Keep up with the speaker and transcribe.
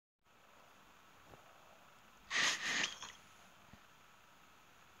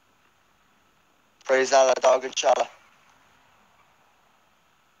Praise Allah, dog, inshallah.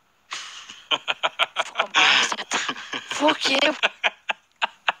 Fucking bastard. Fuck you.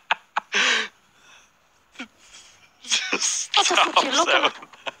 Just What the fuck stop you looking sound. at?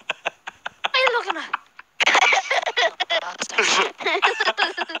 What are you looking at?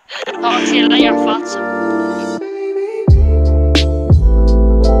 Talk to you later, fatso.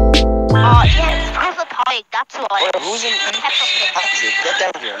 Oh, yes, because of Pike, that's why. Wait, who's in? Patrick, get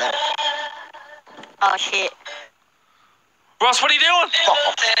down here now. Oh, shit. Ross, what are you doing? Fuck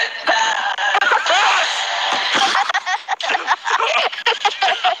off.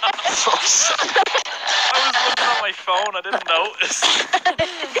 Fuck's sake. I was looking at my phone. I didn't notice.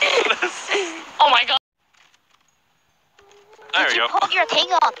 Oh my god. There Did we you go. put your thing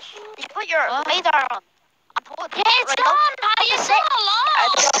on? Did you put your radar on? Yeah, it's on, man. You saw a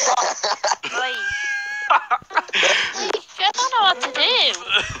lot. Right. I don't know what to do.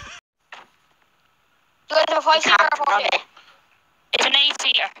 Do I have a voice here for you? It's an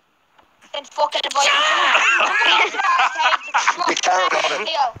 8-seater. Then fucking voice. You can't run it.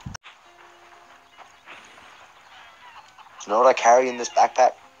 Do you know what I carry in this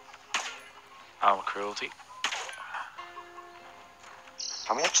backpack? Animal cruelty.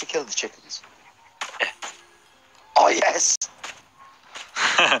 Can we actually kill the chickens? Oh, yes!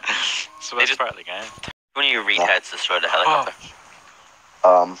 So that's part of the game. One of you retards destroyed the helicopter.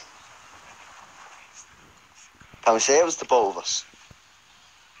 Can we say it was the both of us?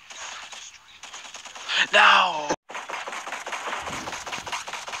 No!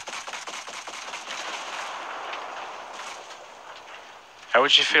 How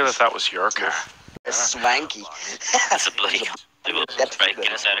would you feel if that was your car? It's swanky. That's a bloody devil. Right,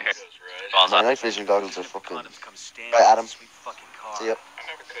 get us out of here. Balls My on. night vision goggles are fucking... Right, Adam. See ya. I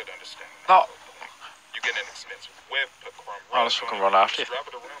never could understand. No. You get an expensive whip, a chrome I'll just fucking run after you. strap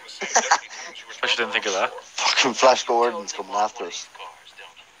it around the same dusty times you were I didn't think of that. Fucking Flash Gordon's coming after us. cars,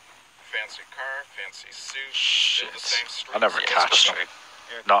 don't you? Fancy car, fancy suit, Shit. still the same streets. I never Yeah, catch them.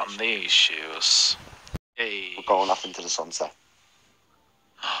 it's Not in these shoes. Hey. We're going off into the sunset.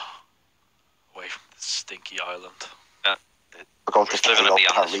 Away from the stinky island. We're going to We're still gonna be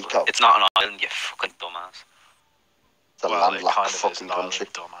Puerto on this. Rico. It's not an island, you fucking dumbass. It's a Well, it landlocked kind of is fucking an island, country.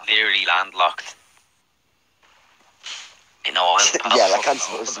 dumbass. Literally landlocked. In no island. pal. Yeah, like I'm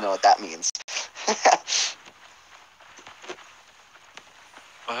supposed to know what that means.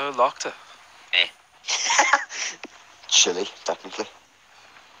 Well, who locked it? Chile, technically.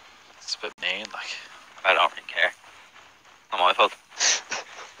 It's a bit mean, like. I don't really care. Not my fault.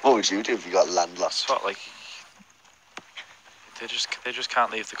 What would you do if you got It's landlocked? what, like. They just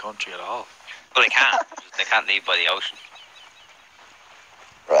can't leave the country at all. Well, they can't. They can't leave by the ocean.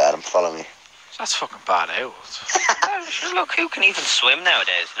 Right, Adam, follow me. That's fucking bad out. Sure, look, who can even swim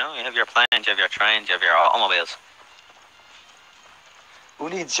nowadays? You know, you have your planes, you have your trains, you have your automobiles. Who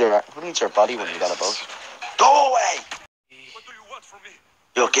needs your body when you got a boat? Go away! What do you want from me?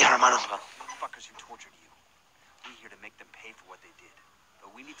 Yo, get her, mano. Fuckers who tortured you. We're here to make them pay for what they did.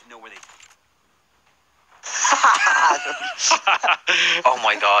 But we need to know where they... Oh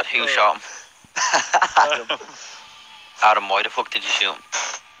my god, who shot him? Adam, why the fuck did you shoot him?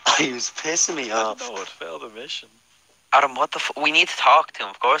 He was pissing me off. No, it failed the mission. Adam, what the fuck? We need to talk to him.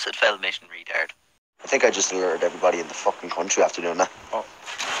 Of course it failed mission, retard. I think I just alerted everybody in the fucking country after doing that. Oh.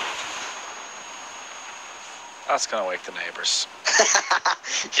 That's gonna wake the neighbours.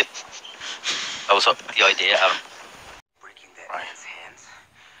 That was the idea, Adam. Breaking that Right. man's hands.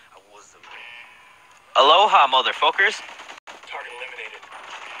 I was the... Aloha, motherfuckers. Target eliminated.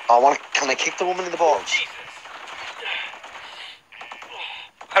 Can I kick the woman in the balls? Jesus.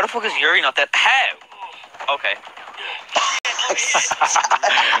 How the fuck is Yuri not dead? How? Okay.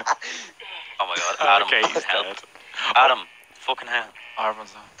 Oh my god, Adam, Okay, he's help. dead. Adam, fucking hell.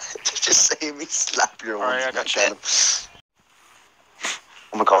 Arvin's on. Just say me slap your Alright, own. I got you.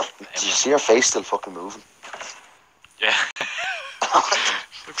 Oh my god, did you see her face still fucking moving? Yeah.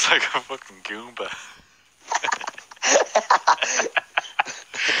 Looks like a fucking Goomba.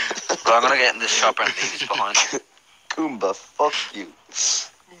 But I'm gonna get in this chopper and leave this behind. Goomba, fuck you.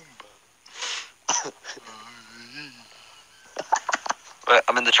 Right,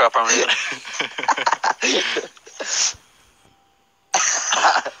 I'm in the chopper, I'm leaving.